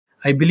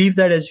I believe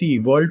that as we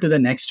evolve to the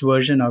next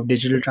version of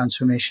digital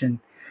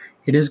transformation,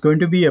 it is going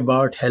to be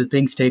about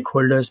helping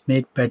stakeholders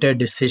make better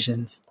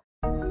decisions.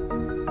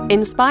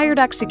 Inspired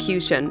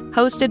Execution,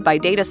 hosted by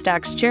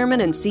DataStack's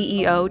chairman and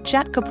CEO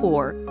Chet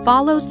Kapoor,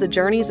 follows the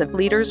journeys of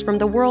leaders from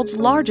the world's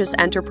largest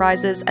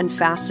enterprises and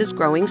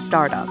fastest-growing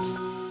startups.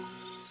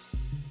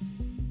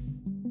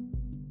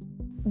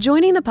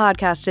 Joining the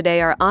podcast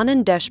today are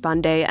Anand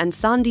Deshpande and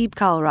Sandeep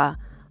Kalra.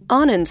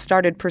 Anand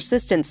started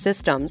Persistent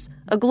Systems,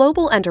 a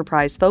global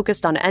enterprise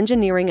focused on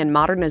engineering and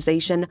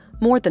modernization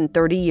more than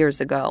 30 years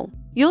ago.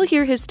 You'll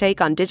hear his take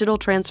on digital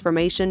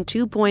transformation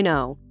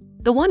 2.0,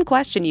 the one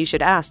question you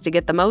should ask to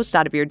get the most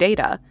out of your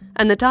data,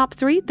 and the top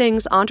 3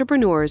 things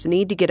entrepreneurs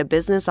need to get a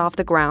business off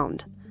the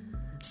ground.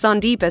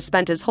 Sandeep has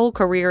spent his whole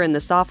career in the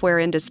software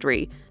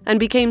industry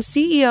and became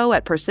CEO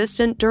at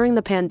Persistent during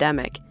the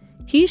pandemic.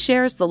 He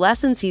shares the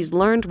lessons he's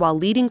learned while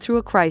leading through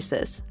a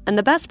crisis and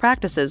the best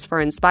practices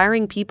for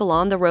inspiring people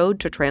on the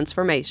road to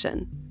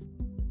transformation.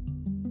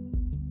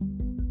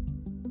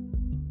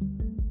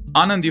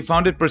 Anand, you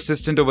founded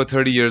Persistent over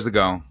 30 years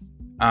ago.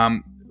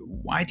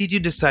 Why did you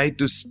decide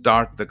to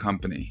start the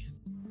company?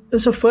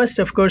 So first,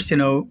 of course,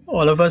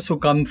 all of us who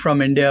come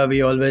from India,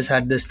 we always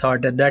had this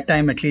thought at that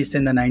time, at least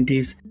in the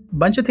 90s. A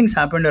bunch of things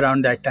happened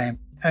around that time.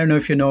 I don't know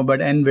if you know,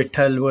 but N.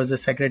 Vittal was the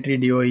Secretary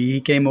DOE.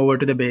 He came over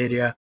to the Bay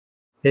Area.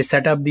 They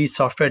set up these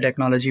software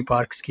technology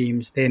park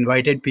schemes. They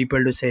invited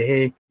people to say,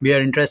 hey, we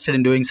are interested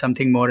in doing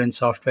something more in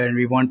software and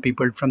we want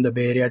people from the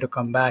Bay Area to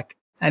come back.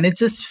 And it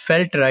just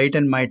felt right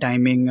in my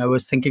timing. I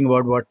was thinking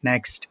about what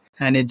next.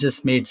 And it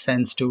just made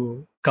sense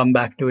to come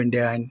back to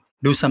India and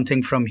do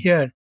something from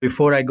here.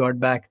 Before I got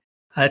back,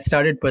 I had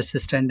started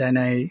Persistent and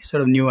I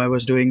sort of knew I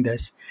was doing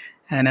this.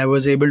 And I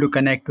was able to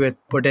connect with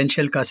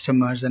potential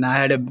customers. And I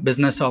had a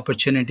business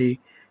opportunity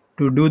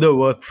to do the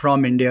work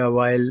from India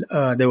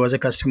while there was a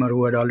customer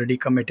who had already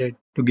committed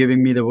to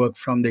giving me the work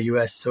from the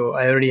US. So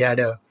I already had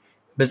a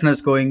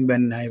business going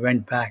when I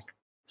went back.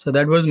 So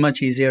that was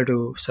much easier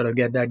to sort of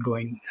get that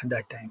going at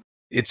that time.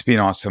 It's been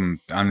awesome,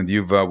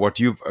 Anand. What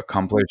you've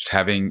accomplished,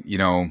 having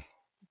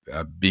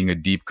being a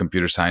deep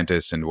computer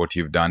scientist, and what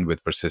you've done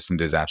with Persistent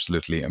is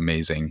absolutely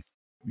amazing.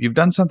 You've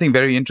done something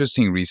very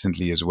interesting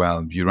recently as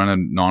well. You run a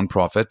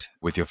nonprofit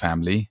with your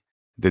family,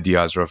 the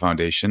Diazra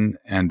Foundation,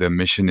 and the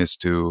mission is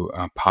to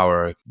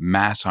power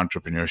mass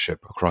entrepreneurship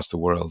across the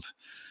world.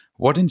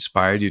 What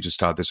inspired you to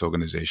start this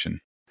organization?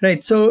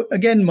 Right. So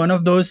again, one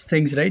of those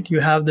things, right?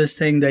 You have this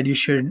thing that you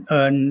should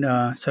earn,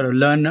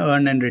 learn,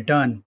 earn, and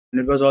return. And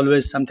it was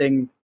always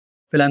something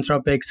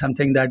philanthropic,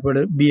 something that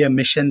would be a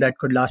mission that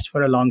could last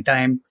for a long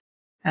time.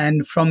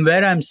 And from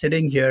where I'm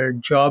sitting here,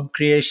 job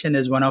creation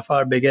is one of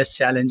our biggest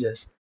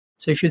challenges.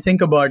 So if you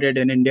think about it,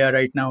 in India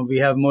right now, we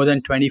have more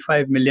than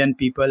 25 million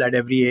people at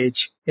every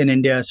age in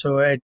India. So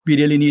we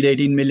really need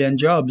 18 million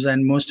jobs.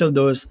 And most of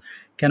those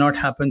cannot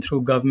happen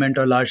through government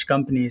or large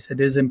companies. It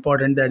is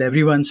important that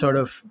everyone sort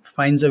of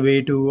finds a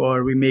way to,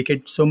 or we make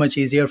it so much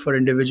easier for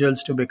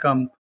individuals to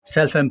become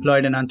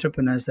self-employed and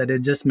entrepreneurs that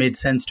it just made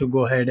sense to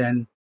go ahead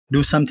and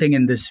do something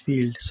in this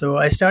field. So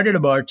I started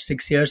about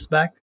 6 years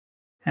back,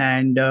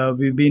 and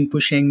we've been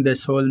pushing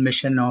this whole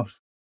mission of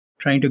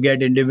trying to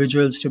get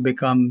individuals to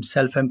become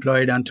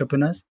self-employed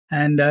entrepreneurs.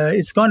 And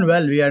it's gone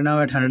well. We are now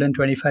at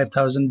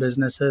 125,000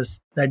 businesses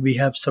that we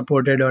have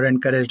supported or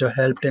encouraged or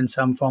helped in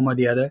some form or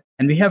the other.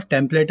 And we have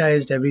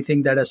templatized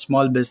everything that a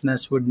small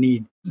business would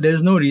need.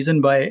 There's no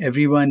reason why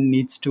everyone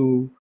needs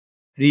to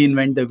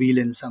reinvent the wheel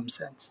in some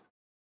sense.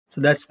 So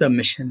that's the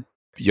mission.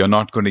 You're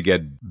not going to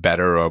get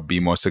better or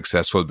be more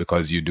successful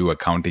because you do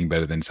accounting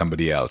better than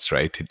somebody else,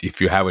 right? If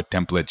you have a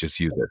template, just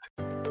use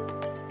it.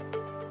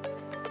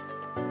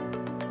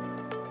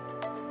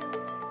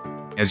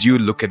 As you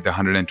look at the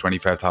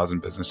 125,000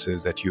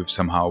 businesses that you've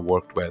somehow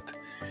worked with,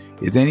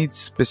 is there any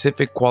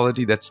specific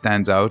quality that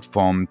stands out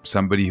from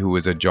somebody who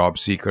is a job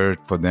seeker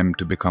for them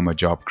to become a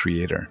job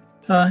creator?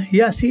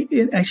 Actually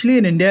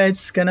in India,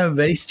 it's kind of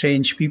very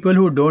strange. People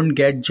who don't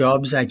get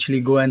jobs actually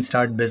go and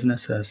start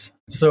businesses.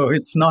 So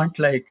it's not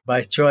like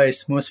by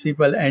choice. Most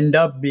people end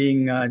up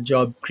being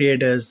job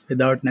creators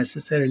without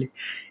necessarily.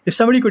 If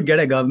somebody could get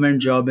a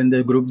government job in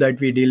the group that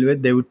we deal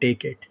with, they would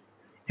take it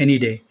any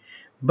day.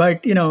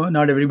 But,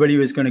 not everybody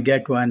was going to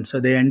get one.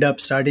 So they end up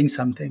starting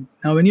something.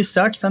 Now, when you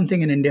start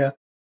something in India,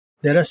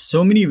 there are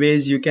so many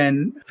ways you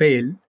can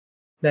fail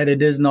that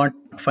it is not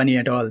funny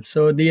at all.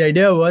 So the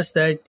idea was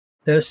that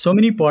there are so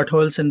many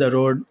potholes in the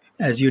road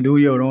as you do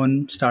your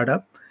own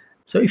startup.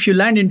 So if you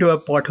land into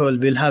a pothole,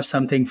 we'll have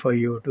something for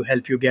you to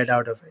help you get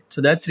out of it.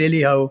 So that's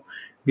really how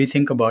we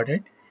think about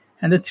it.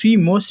 And the 3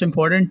 most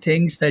important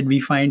things that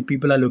we find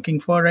people are looking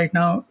for right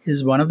now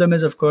is, one of them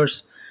is, of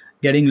course,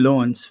 getting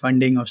loans,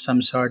 funding of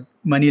some sort.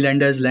 Money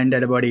lenders lend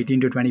at about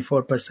 18 to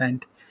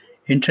 24%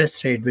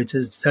 interest rate, which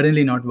is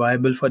certainly not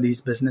viable for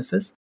these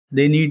businesses.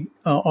 They need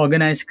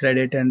organized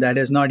credit, and that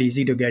is not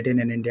easy to get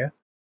in India.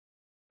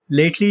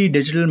 Lately,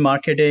 digital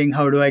marketing,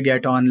 how do I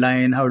get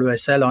online, how do I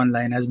sell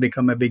online, has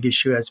become a big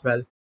issue as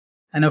well.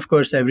 And of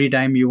course, every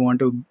time you want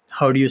to,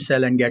 how do you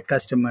sell and get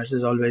customers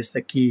is always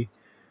the key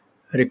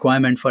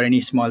requirement for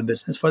any small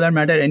business, for that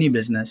matter, any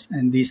business.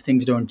 And these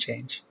things don't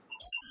change.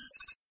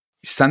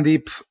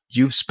 Sandeep,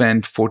 you've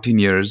spent 14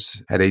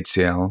 years at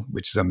HCL,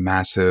 which is a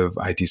massive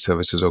IT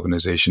services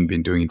organization,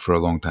 been doing it for a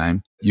long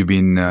time. You've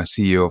been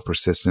CEO of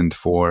Persistent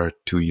for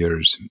 2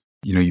 years.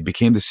 You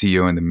became the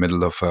CEO in the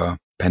middle of a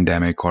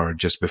pandemic or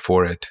just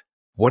before it.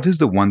 What is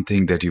the one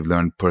thing that you've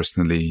learned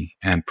personally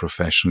and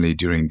professionally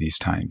during these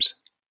times?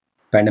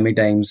 Pandemic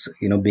times,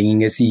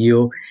 being a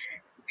CEO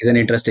is an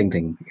interesting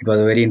thing. It was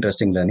a very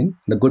interesting learning.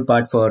 The good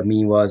part for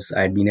me was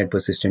I had been at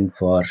Persistent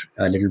for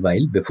a little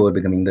while before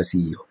becoming the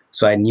CEO.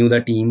 So I knew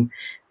the team,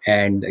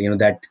 and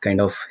that kind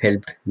of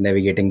helped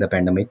navigating the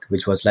pandemic,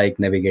 which was like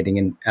navigating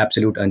in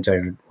absolute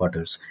uncharted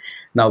waters.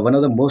 Now, one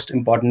of the most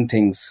important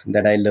things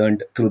that I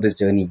learned through this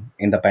journey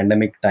in the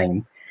pandemic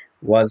time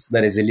was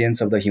the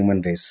resilience of the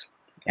human race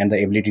and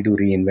the ability to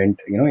reinvent,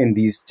 in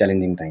these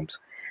challenging times.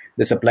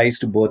 This applies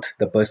to both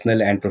the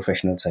personal and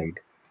professional side.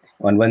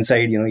 On one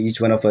side, each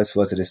one of us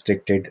was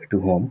restricted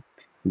to home,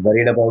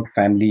 worried about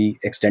family,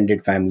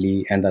 extended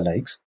family, and the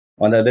likes.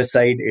 On the other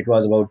side, it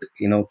was about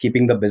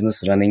keeping the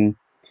business running,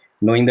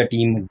 knowing the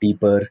team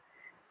deeper,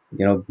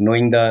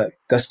 knowing the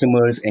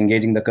customers,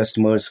 engaging the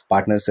customers,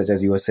 partners such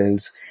as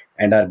yourselves,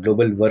 and our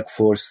global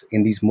workforce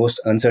in these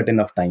most uncertain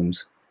of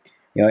times.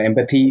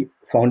 Empathy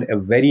found a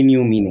very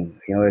new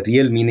meaning, a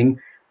real meaning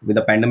with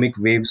the pandemic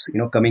waves,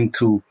 coming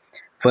through.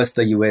 First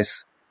the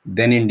US,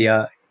 then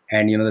India,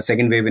 and the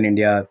second wave in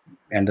India,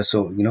 and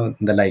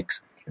the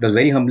likes. It was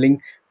very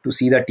humbling to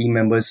see the team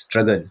members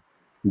struggle,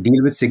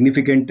 deal with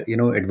significant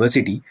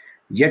adversity,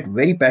 yet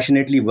very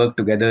passionately work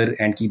together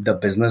and keep the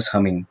business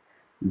humming,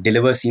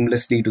 deliver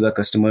seamlessly to the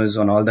customers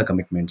on all the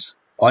commitments.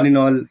 All in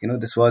all,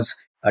 this was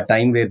a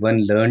time where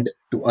one learned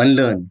to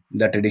unlearn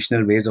the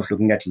traditional ways of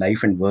looking at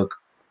life and work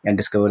and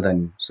discover the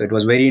new. So it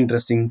was very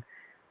interesting,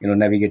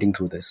 navigating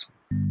through this.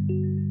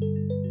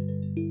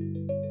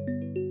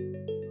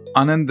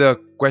 Anand, the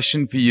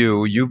question for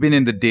you, you've been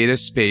in the data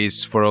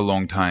space for a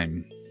long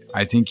time.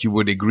 I think you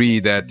would agree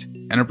that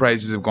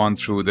enterprises have gone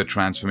through the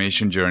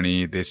transformation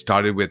journey. They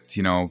started with,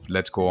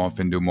 let's go off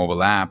and do mobile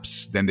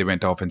apps. Then they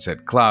went off and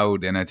said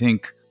cloud. And I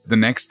think the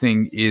next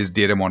thing is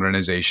data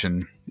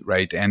modernization,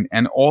 right?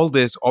 And all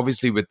this,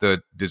 obviously, with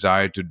the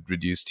desire to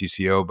reduce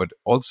TCO, but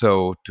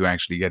also to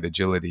actually get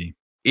agility.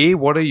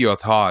 What are your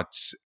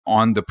thoughts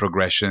on the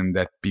progression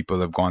that people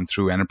have gone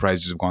through,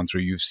 enterprises have gone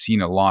through? You've seen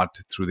a lot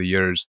through the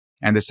years.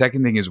 And the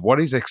second thing is, what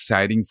is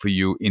exciting for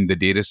you in the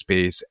data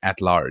space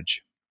at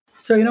large?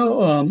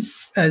 So,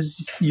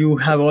 as you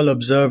have all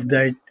observed,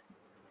 that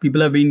people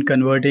have been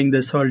converting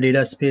this whole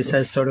data space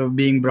as sort of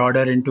being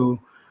broader into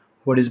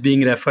what is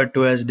being referred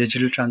to as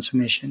digital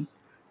transformation.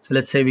 So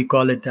let's say we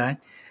call it that.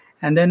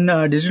 And then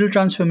digital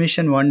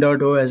transformation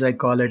 1.0, as I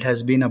call it,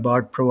 has been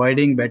about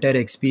providing better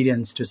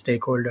experience to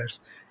stakeholders,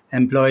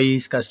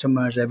 employees,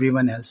 customers,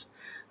 everyone else.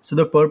 So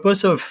the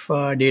purpose of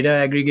data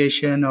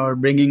aggregation or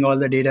bringing all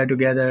the data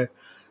together,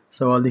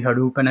 so all the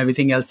Hadoop and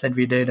everything else that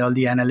we did, all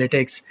the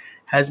analytics,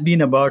 has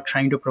been about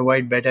trying to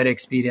provide better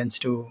experience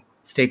to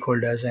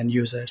stakeholders and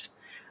users.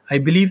 I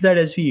believe that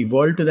as we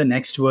evolve to the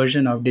next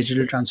version of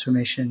digital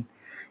transformation,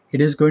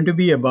 it is going to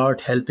be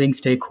about helping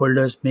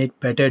stakeholders make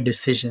better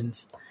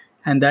decisions.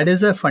 And that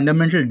is a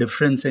fundamental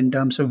difference in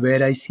terms of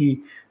where I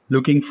see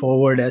looking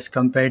forward as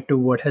compared to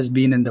what has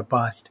been in the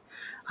past.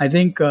 I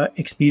think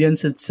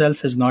experience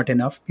itself is not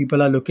enough.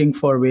 People are looking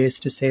for ways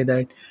to say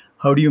that,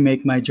 how do you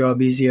make my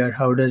job easier?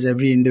 How does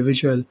every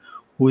individual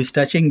who is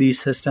touching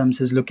these systems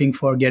is looking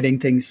for getting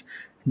things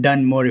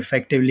done more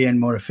effectively and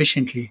more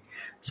efficiently?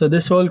 So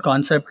this whole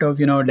concept of,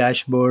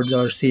 dashboards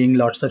or seeing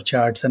lots of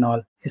charts and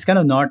all is kind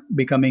of not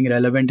becoming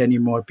relevant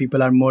anymore.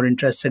 People are more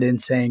interested in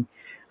saying,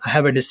 I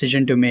have a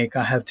decision to make.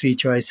 I have three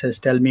choices.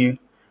 Tell me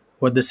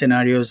what the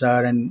scenarios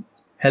are and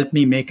help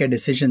me make a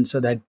decision so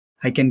that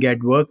I can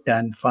get work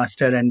done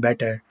faster and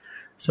better.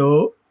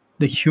 So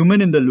the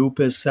human in the loop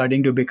is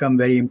starting to become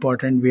very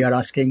important. We are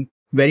asking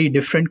very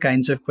different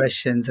kinds of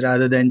questions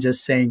rather than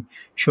just saying,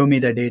 show me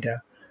the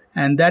data.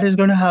 And that is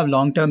going to have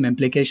long-term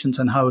implications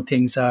on how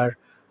things are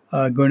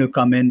going to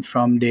come in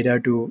from data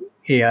to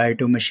AI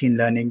to machine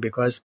learning,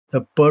 because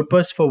the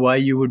purpose for why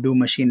you would do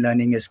machine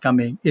learning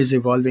is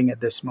evolving at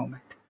this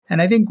moment.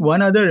 And I think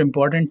one other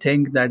important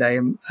thing that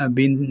I've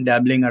been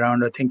dabbling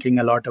around or thinking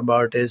a lot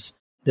about is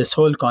this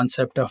whole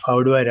concept of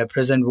how do I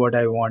represent what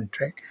I want,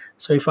 right?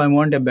 So if I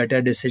want a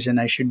better decision,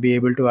 I should be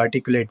able to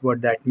articulate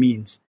what that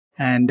means.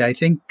 And I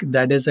think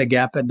that is a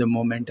gap at the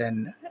moment.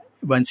 And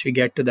once we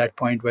get to that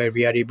point where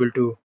we are able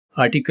to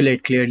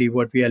articulate clearly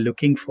what we are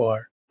looking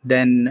for,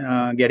 then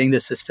getting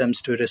the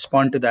systems to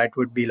respond to that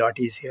would be a lot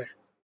easier.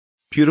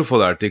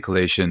 Beautiful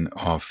articulation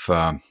of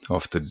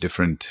the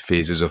different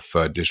phases of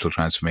digital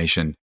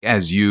transformation.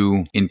 As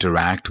you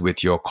interact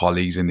with your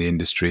colleagues in the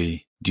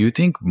industry, do you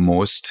think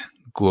most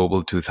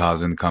Global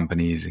 2000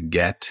 companies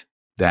get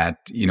that,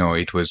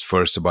 it was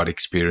first about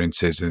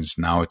experiences and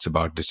now it's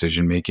about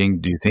decision making?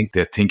 Do you think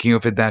they're thinking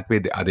of it that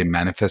way? Are they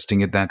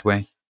manifesting it that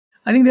way?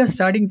 I think they're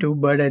starting to,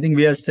 but I think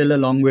we are still a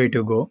long way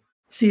to go.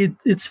 See,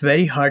 it's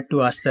very hard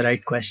to ask the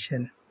right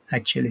question,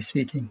 actually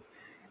speaking.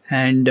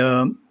 And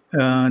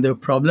the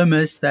problem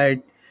is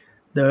that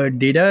the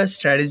data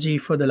strategy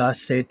for the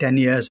last, say, 10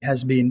 years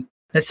has been,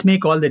 let's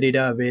make all the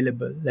data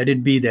available, let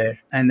it be there,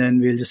 and then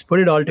we'll just put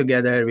it all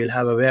together. We'll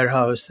have a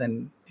warehouse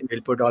and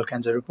we'll put all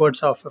kinds of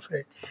reports off of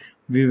it.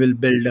 We will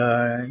build,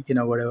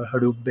 whatever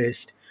Hadoop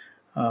based,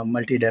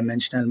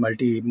 multi-dimensional,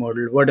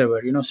 multimodal,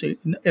 whatever, so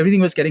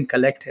everything was getting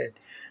collected.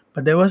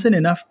 But there wasn't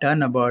enough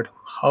done about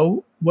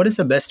what is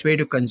the best way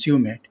to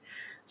consume it.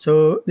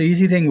 So the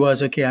easy thing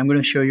was, okay, I'm going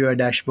to show you a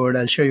dashboard.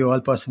 I'll show you all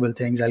possible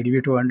things. I'll give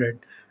you 200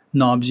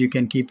 knobs. You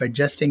can keep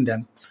adjusting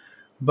them.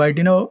 But,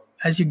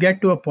 as you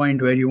get to a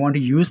point where you want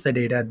to use the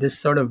data, this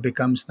sort of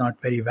becomes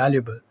not very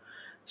valuable.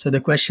 So the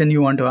question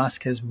you want to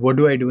ask is, what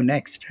do I do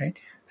next, right?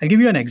 I'll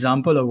give you an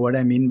example of what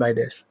I mean by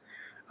this.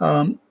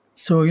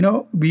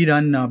 We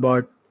run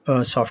about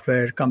a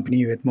software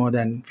company with more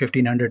than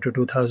 1,500 to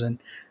 2,000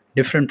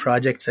 different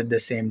projects at the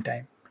same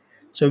time.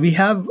 So we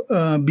have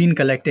been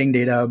collecting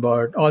data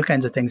about all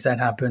kinds of things that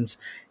happens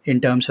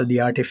in terms of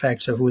the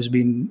artifacts of who's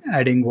been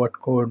adding what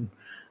code,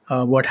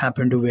 what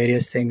happened to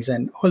various things,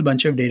 and a whole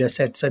bunch of data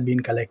sets have been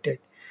collected.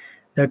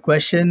 The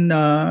question,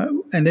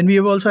 and then we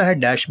have also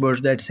had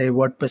dashboards that say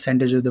what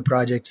percentage of the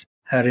projects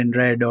are in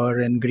red or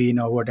in green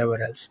or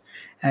whatever else.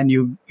 And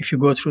if you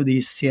go through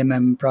these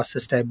CMM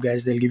process type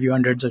guys, they'll give you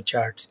hundreds of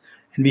charts,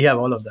 and we have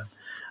all of them.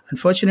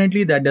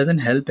 Unfortunately, that doesn't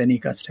help any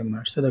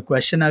customer. So the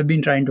question I've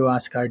been trying to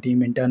ask our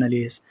team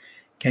internally is,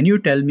 can you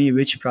tell me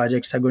which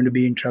projects are going to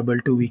be in trouble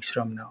 2 weeks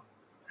from now?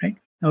 Right?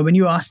 Now, when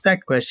you ask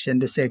that question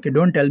to say, okay,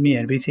 don't tell me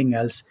everything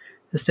else,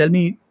 just tell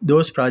me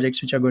those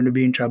projects which are going to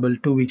be in trouble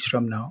 2 weeks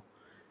from now,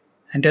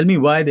 and tell me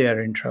why they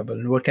are in trouble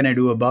and what can I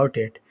do about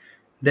it,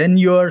 then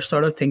your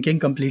sort of thinking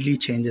completely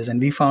changes. And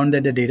we found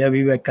that the data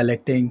we were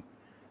collecting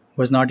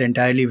was not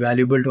entirely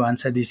valuable to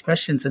answer these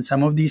questions. And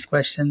some of these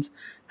questions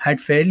had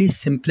fairly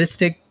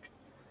simplistic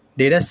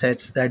data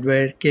sets that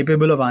were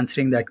capable of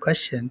answering that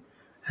question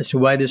as to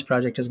why this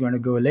project is going to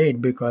go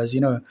late. Because,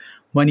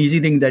 one easy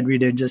thing that we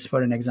did, just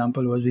for an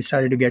example, was we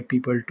started to get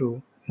people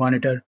to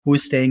monitor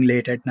who's staying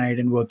late at night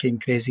and working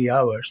crazy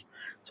hours.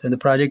 So when the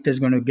project is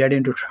going to get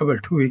into trouble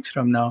 2 weeks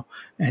from now,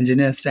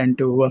 engineers tend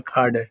to work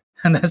harder.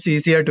 And that's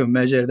easier to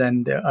measure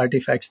than the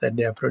artifacts that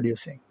they are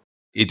producing.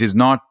 It is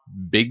not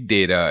big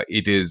data,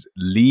 it is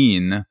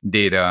lean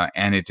data,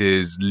 and it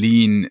is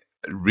lean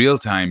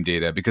real-time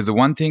data. Because the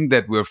one thing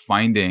that we're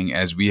finding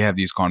as we have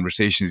these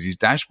conversations, these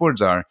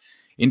dashboards are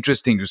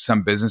interesting to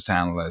some business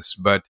analysts,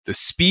 but the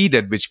speed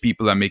at which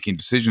people are making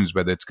decisions,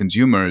 whether it's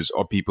consumers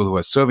or people who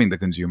are serving the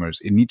consumers,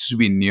 it needs to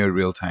be near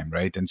real time,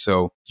 right? And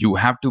so you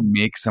have to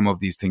make some of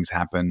these things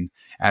happen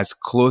as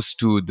close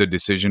to the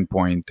decision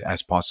point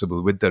as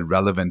possible with the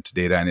relevant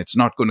data. And it's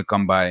not going to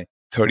come by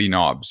 30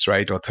 knobs,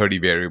 right? Or 30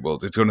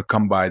 variables. It's going to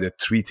come by the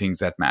three things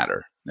that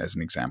matter, as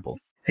an example.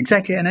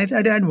 Exactly. And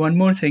I'd add one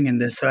more thing in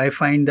this. So I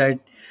find that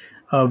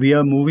we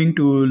are moving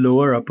to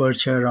lower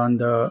aperture on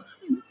the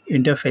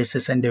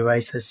interfaces and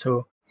devices.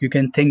 So you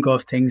can think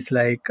of things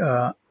like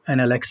an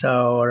Alexa,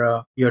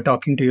 or you're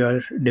talking to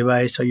your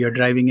device, or you're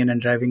driving in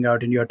and driving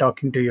out and you're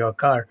talking to your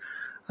car.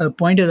 The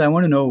point is, I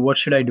want to know, what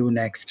should I do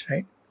next,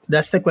 right?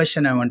 That's the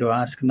question I want to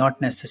ask,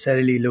 not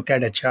necessarily look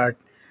at a chart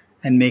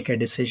and make a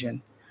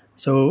decision.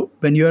 So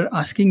when you're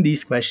asking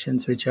these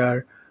questions, which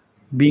are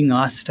being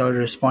asked or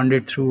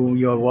responded through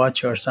your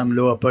watch or some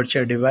low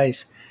aperture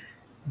device,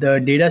 the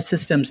data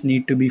systems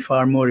need to be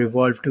far more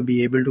evolved to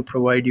be able to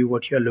provide you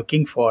what you're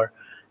looking for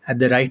at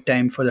the right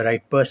time for the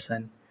right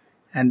person.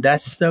 And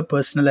that's the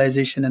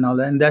personalization and all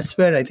that. And that's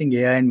where I think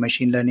AI and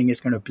machine learning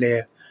is going to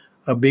play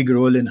a big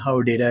role in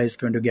how data is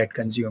going to get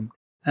consumed.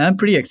 And I'm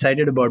pretty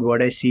excited about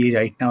what I see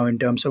right now in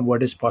terms of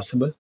what is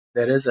possible.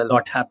 There is a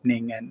lot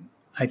happening, and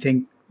I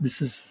think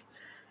this is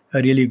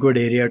a really good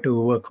area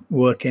to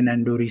work in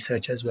and do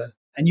research as well.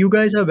 And you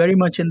guys are very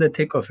much in the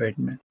thick of it,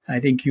 man. I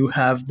think you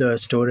have the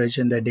storage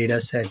and the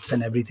data sets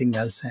and everything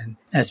else. And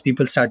as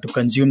people start to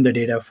consume the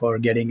data for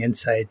getting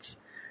insights,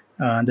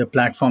 the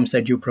platforms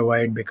that you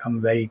provide become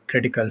very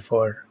critical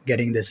for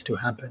getting this to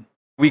happen.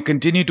 We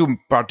continue to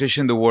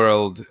partition the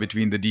world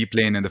between the deep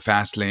lane and the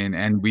fast lane,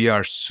 and we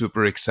are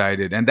super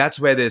excited. And that's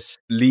where this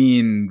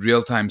lean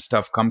real-time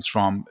stuff comes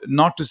from.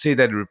 Not to say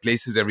that it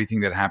replaces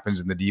everything that happens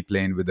in the deep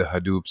lane with the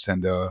Hadoops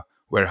and the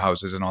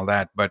warehouses and all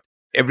that, but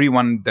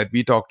everyone that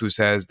we talk to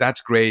says,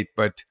 that's great,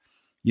 but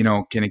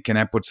can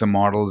I put some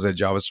models that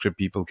JavaScript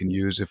people can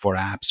use for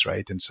apps,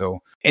 right? And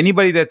so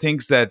anybody that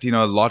thinks that,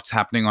 lots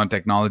happening on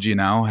technology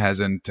now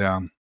hasn't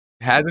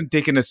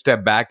taken a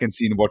step back and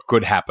seen what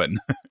could happen.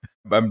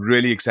 I'm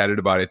really excited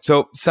about it.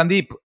 So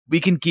Sandeep, we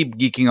can keep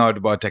geeking out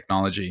about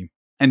technology,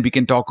 and we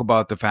can talk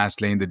about the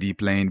fast lane, the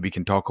deep lane. We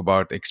can talk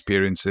about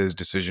experiences,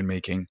 decision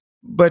making.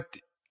 But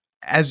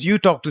as you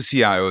talk to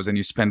CIOs, and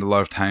you spend a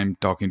lot of time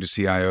talking to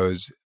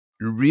CIOs,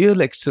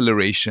 real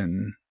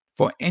acceleration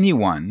for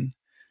anyone,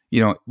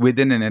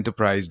 within an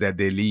enterprise that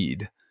they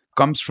lead,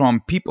 comes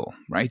from people,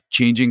 right?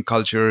 Changing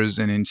cultures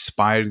and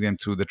inspiring them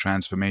through the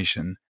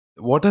transformation.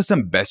 What are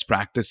some best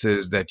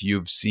practices that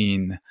you've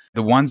seen,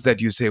 the ones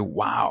that you say,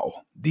 wow,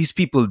 these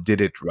people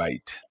did it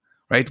right,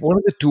 right? What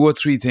are the two or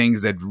three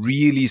things that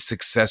really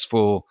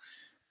successful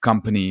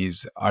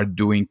companies are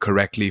doing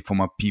correctly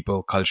from a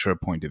people culture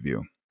point of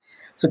view?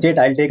 So, Chet,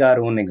 I'll take our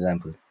own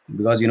example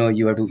because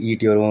you have to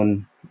eat your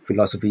own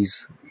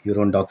philosophies, your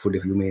own dog food,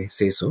 if you may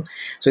say so.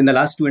 So, in the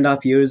last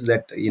 2.5 years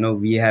that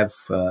we have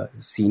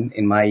seen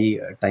in my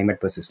time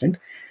at Persistent,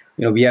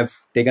 we have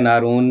taken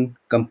our own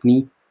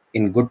company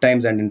in good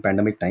times and in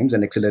pandemic times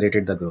and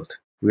accelerated the growth.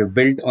 We have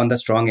built on the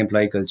strong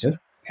employee culture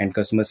and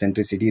customer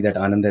centricity that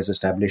Anand has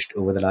established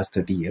over the last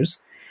 30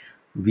 years.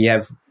 We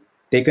have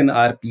taken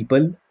our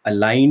people,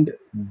 aligned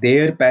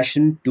their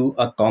passion to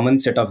a common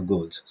set of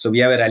goals. So we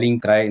have a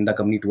rallying cry in the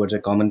company towards a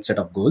common set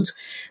of goals.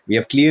 We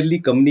have clearly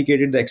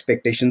communicated the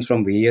expectations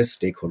from various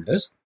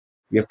stakeholders.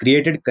 We have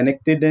created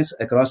connectedness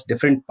across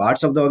different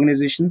parts of the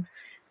organization,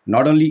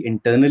 not only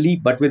internally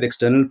but with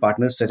external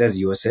partners such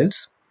as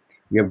yourselves.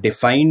 We have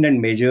defined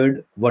and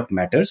measured what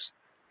matters,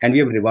 and we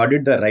have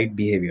rewarded the right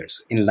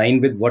behaviors in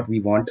line with what we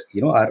want,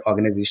 our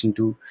organization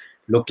to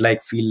look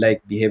like, feel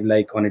like, behave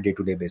like on a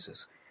day-to-day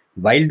basis.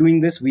 While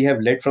doing this, we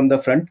have led from the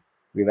front.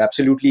 We've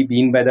absolutely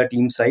been by the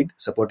team side,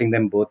 supporting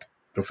them both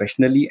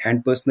professionally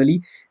and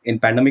personally in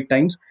pandemic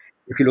times.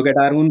 If you look at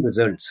our own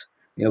results,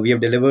 we have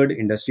delivered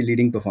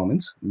industry-leading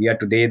performance. We are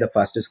today the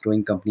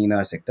fastest-growing company in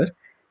our sector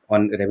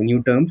on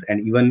revenue terms,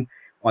 and even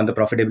on the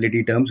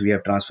profitability terms, we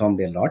have transformed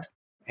a lot.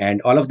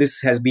 And all of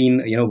this has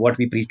been, what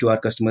we preach to our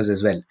customers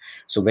as well.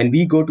 So when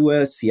we go to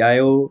a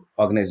CIO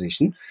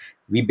organization,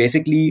 we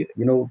basically,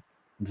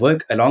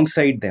 work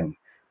alongside them.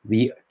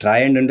 We try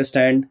and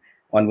understand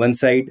on one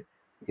side,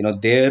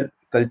 their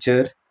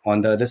culture,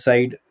 on the other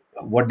side,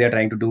 what they're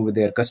trying to do with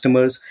their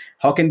customers.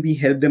 How can we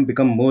help them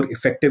become more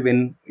effective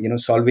in,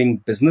 solving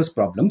business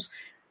problems,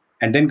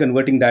 and then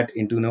converting that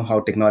into, how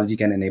technology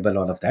can enable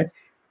all of that,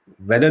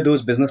 whether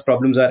those business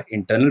problems are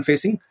internal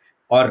facing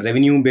or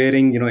revenue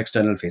bearing,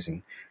 external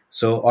facing.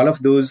 So all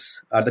of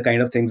those are the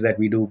kind of things that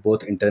we do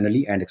both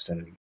internally and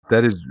externally.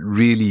 That is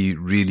really,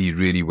 really,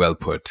 really well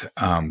put.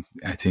 I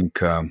think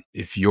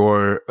if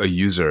you're a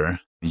user,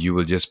 you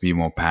will just be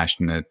more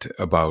passionate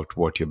about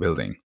what you're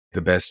building.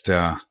 The best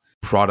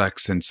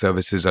products and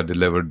services are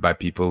delivered by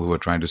people who are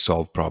trying to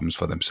solve problems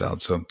for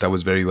themselves. So that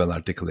was very well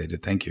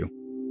articulated. Thank you.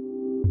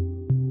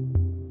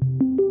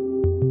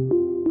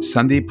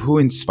 Sandeep, who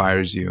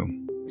inspires you?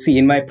 See,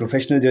 in my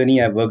professional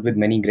journey, I've worked with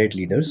many great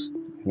leaders,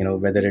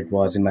 whether it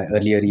was in my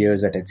earlier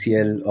years at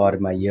HCL or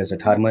my years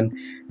at Harman,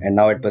 and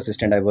now at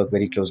Persistent, I work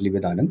very closely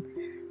with Anand.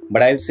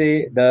 But I'll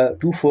say the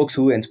two folks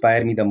who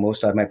inspire me the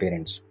most are my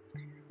parents.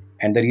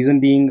 And the reason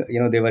being,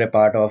 they were a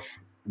part of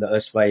the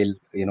erstwhile,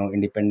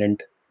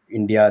 independent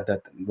India,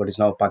 that what is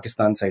now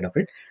Pakistan side of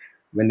it.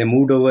 When they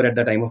moved over at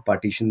the time of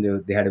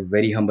partition, they had a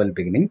very humble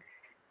beginning,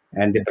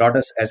 and they brought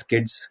us as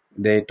kids.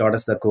 They taught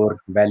us the core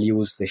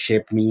values. They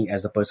shaped me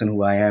as the person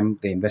who I am.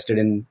 They invested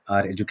in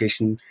our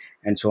education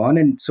and so on.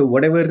 And so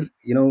whatever,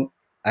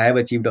 I have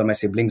achieved or my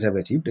siblings have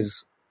achieved,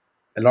 is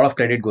a lot of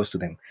credit goes to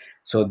them.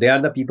 So they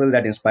are the people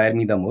that inspire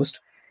me the most.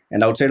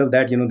 And outside of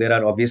that, there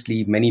are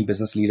obviously many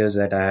business leaders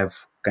that I have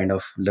kind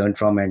of learned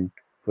from and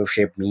who have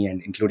shaped me,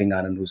 and including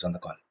Anand, who's on the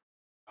call.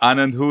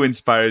 Anand, who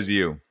inspires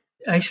you?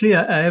 Actually,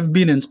 I have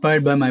been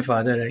inspired by my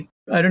father. Right?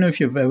 I don't know if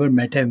you've ever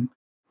met him,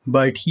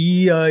 but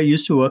he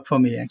used to work for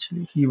me,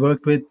 actually. He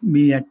worked with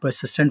me at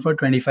Persistent for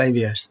 25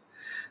 years.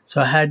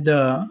 So I had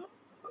the,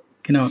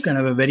 kind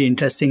of a very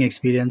interesting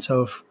experience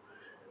of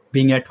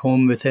being at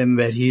home with him,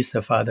 where he's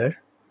the father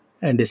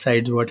and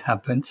decides what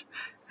happens.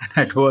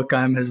 And at work,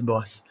 I'm his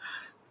boss.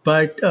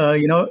 But,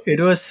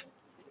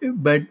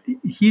 but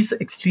he's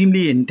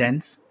extremely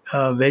intense,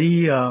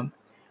 very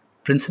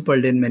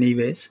principled in many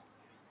ways.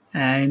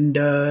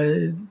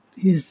 And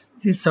he's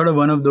sort of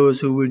one of those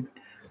who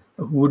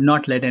would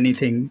not let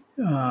anything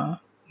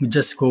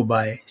just go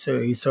by.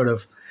 So he's sort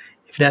of,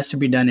 if it has to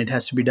be done, it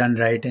has to be done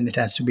right, and it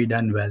has to be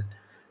done well.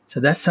 So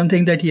that's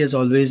something that he has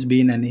always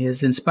been, and he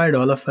has inspired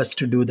all of us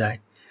to do that.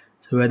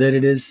 So whether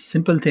it is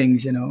simple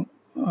things,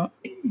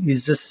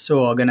 he's just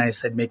so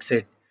organized that makes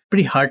it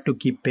pretty hard to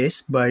keep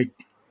pace, but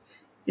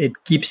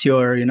it keeps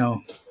your,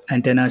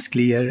 antennas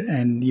clear,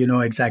 and you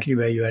know exactly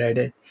where you are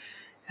headed,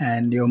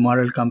 and your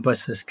moral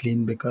compass is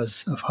clean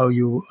because of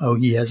how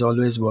he has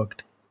always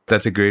worked.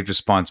 That's a great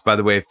response, by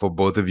the way, for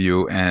both of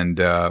you, and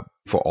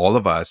for all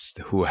of us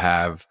who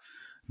have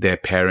their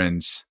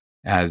parents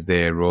as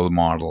their role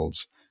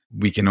models.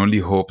 We can only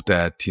hope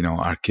that,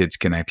 our kids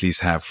can at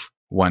least have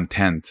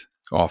 1/10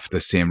 of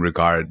the same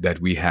regard that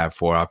we have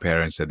for our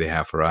parents that they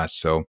have for us.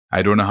 So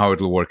I don't know how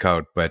it'll work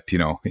out, but,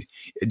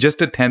 just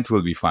 1/10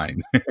 will be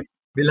fine.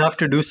 We'll have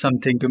to do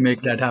something to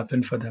make that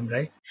happen for them,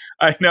 right?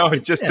 I know,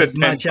 It's just as 1/10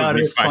 much will our be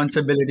fine.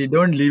 responsibility.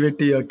 Don't leave it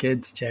to your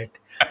kids, Chet.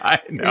 I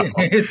know.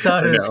 It's our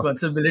I know.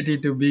 responsibility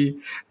to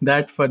be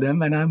that for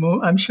them, and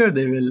I'm sure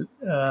they will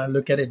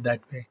look at it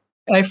that way.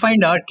 I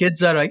find our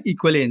kids are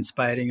equally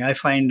inspiring. I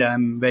find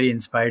I'm very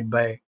inspired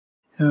by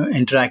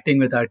interacting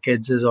with our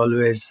kids. Is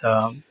always,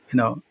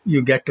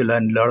 you get to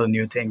learn a lot of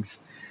new things.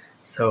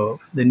 So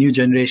the new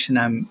generation,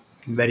 I'm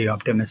very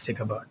optimistic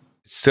about.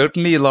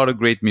 Certainly a lot of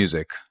great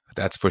music,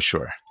 that's for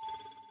sure.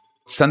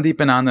 Sandeep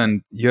and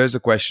Anand, here's a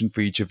question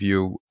for each of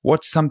you.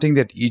 What's something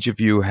that each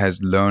of you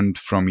has learned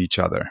from each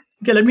other?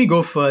 Okay, let me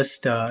go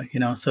first. So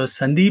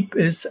Sandeep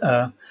is,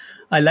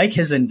 I like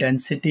his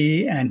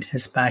intensity and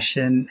his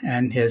passion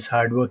and his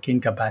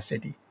hardworking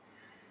capacity.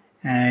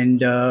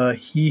 And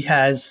he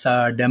has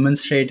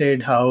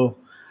demonstrated how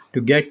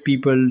to get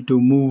people to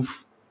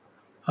move,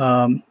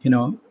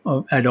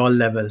 at all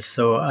levels.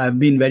 So I've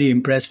been very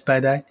impressed by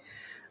that.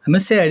 I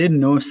must say I didn't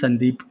know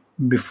Sandeep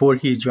before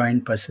he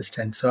joined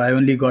Persistent. So I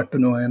only got to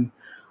know him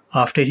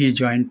after he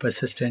joined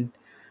Persistent.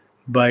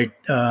 But,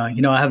 I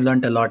have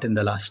learned a lot in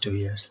the last 2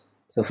 years.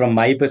 So from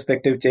my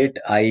perspective, Chet,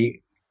 I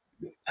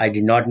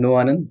did not know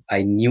Anand.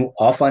 I knew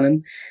of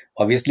Anand,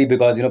 obviously,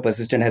 because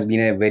Persistent has been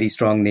a very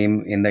strong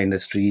name in the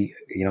industry.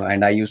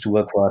 And I used to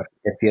work for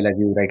HCL, as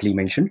you rightly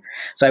mentioned.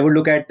 So I would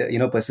look at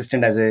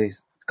Persistent as a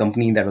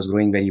company that was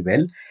growing very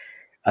well,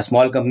 a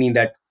small company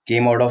that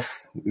came out of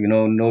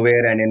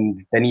nowhere, and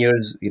in 10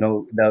 years,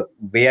 the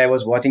way I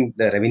was watching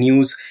the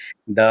revenues,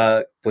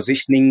 the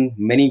positioning,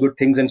 many good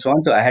things and so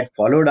on. So I had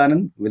followed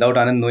Anand without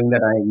Anand knowing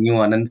that I knew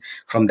Anand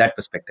from that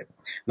perspective.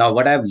 Now,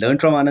 what I've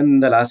learned from Anand in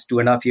the last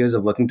 2.5 years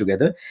of working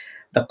together,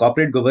 the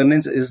corporate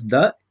governance is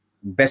the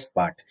best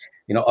part.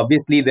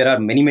 Obviously there are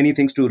many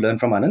things to learn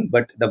from Anand,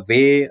 but the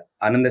way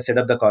Anand has set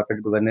up the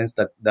corporate governance,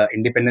 the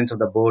independence of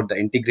the board, the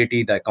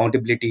integrity, the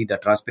accountability, the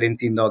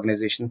transparency in the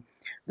organization,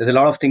 there's a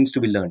lot of things to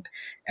be learned.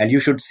 And you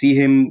should see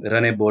him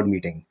run a board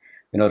meeting.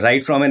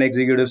 Right from an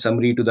executive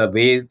summary to the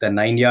way the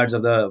 9 yards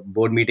of the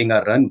board meeting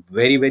are run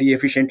very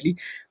efficiently.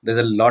 There's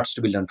a lots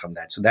to be learned from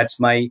that. So that's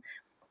my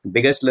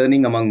biggest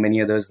learning among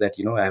many others that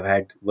I've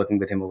had working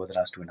with him over the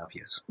last 2.5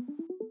 years.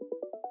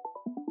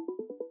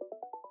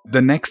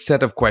 The next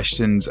set of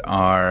questions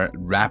are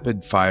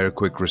rapid fire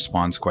quick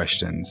response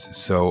questions.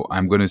 So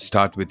I'm going to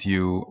start with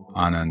you,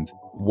 Anand.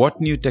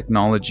 What new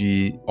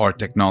technology or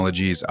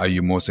technologies are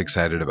you most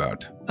excited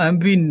about? I've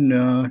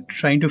been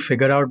trying to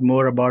figure out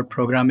more about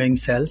programming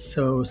cells,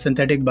 so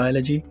synthetic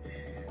biology.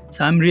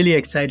 So I'm really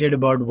excited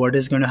about what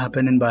is going to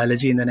happen in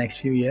biology in the next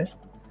few years.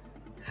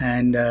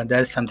 And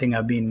that's something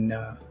I've been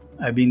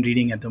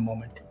reading at the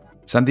moment.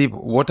 Sandeep,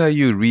 what are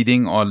you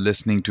reading or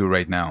listening to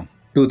right now?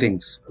 Two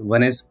things.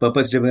 One is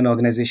purpose-driven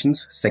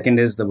organizations. Second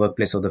is the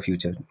workplace of the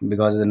future,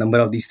 because the number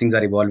of these things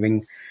are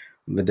evolving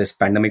with this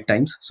pandemic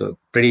times. So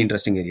pretty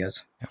interesting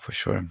areas. Yeah, for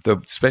sure.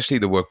 Especially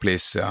the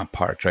workplace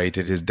part, right?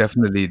 It is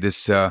definitely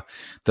this, the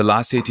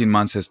last 18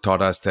 months has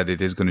taught us that it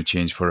is going to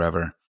change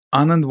forever.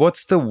 Anand,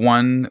 what's the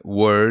one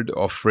word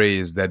or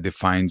phrase that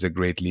defines a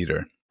great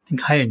leader? I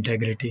think high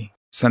integrity.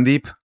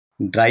 Sandeep?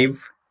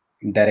 Drive,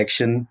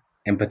 direction,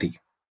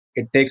 empathy.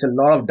 It takes a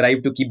lot of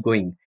drive to keep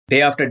going.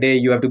 Day after day,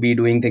 you have to be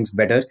doing things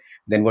better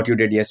than what you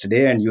did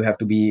yesterday, and you have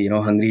to be,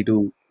 hungry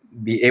to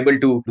be able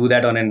to do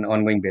that on an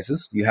ongoing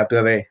basis. You have to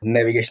have a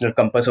navigational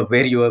compass of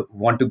where you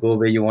want to go,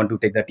 where you want to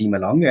take the team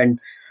along, and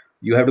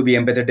you have to be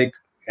empathetic,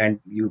 and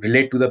you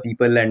relate to the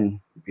people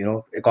and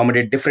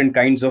accommodate different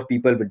kinds of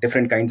people with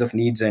different kinds of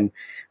needs and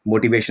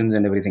motivations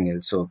and everything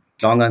else. So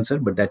long answer,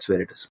 but that's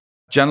where it is.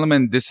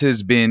 Gentlemen, this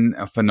has been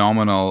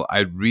phenomenal. I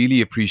really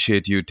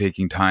appreciate you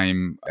taking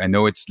time. I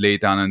know it's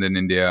late, Anand, in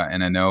India,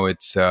 and I know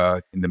it's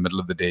in the middle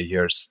of the day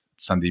here,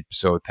 Sandeep.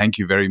 So thank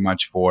you very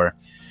much for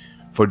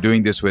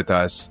doing this with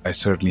us. I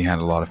certainly had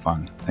a lot of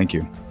fun. Thank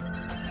you.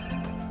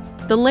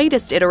 The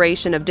latest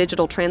iteration of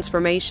digital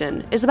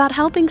transformation is about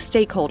helping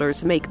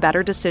stakeholders make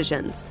better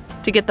decisions.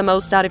 To get the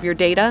most out of your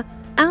data,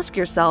 ask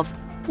yourself,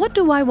 what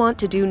do I want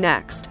to do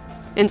next?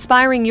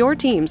 Inspiring your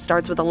team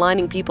starts with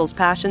aligning people's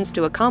passions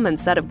to a common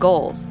set of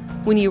goals.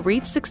 When you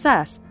reach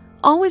success,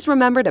 always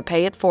remember to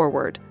pay it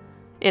forward.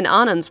 In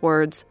Anand's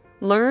words,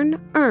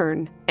 learn,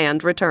 earn,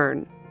 and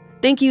return.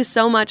 Thank you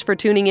so much for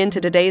tuning in to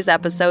today's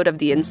episode of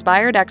the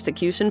Inspired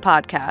Execution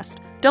Podcast.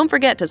 Don't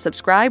forget to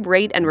subscribe,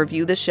 rate, and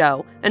review the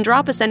show, and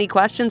drop us any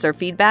questions or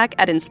feedback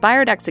at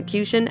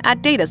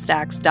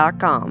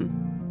inspiredexecution@datastacks.com.